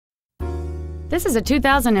This is a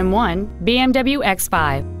 2001 BMW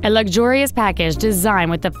X5, a luxurious package designed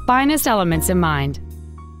with the finest elements in mind.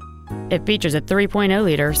 It features a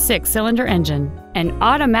 3.0-liter six-cylinder engine, an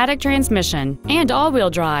automatic transmission, and all-wheel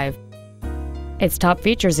drive. Its top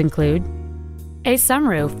features include a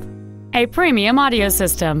sunroof, a premium audio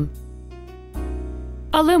system,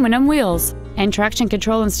 aluminum wheels, and traction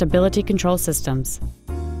control and stability control systems.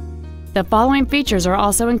 The following features are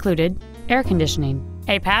also included: air conditioning,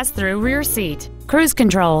 a pass-through rear seat, cruise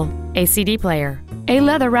control, a CD player, a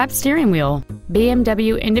leather-wrapped steering wheel,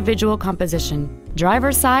 BMW individual composition,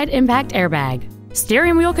 driver's side impact airbag,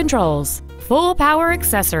 steering wheel controls, full power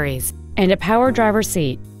accessories, and a power driver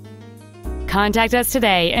seat. Contact us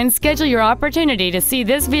today and schedule your opportunity to see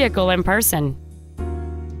this vehicle in person.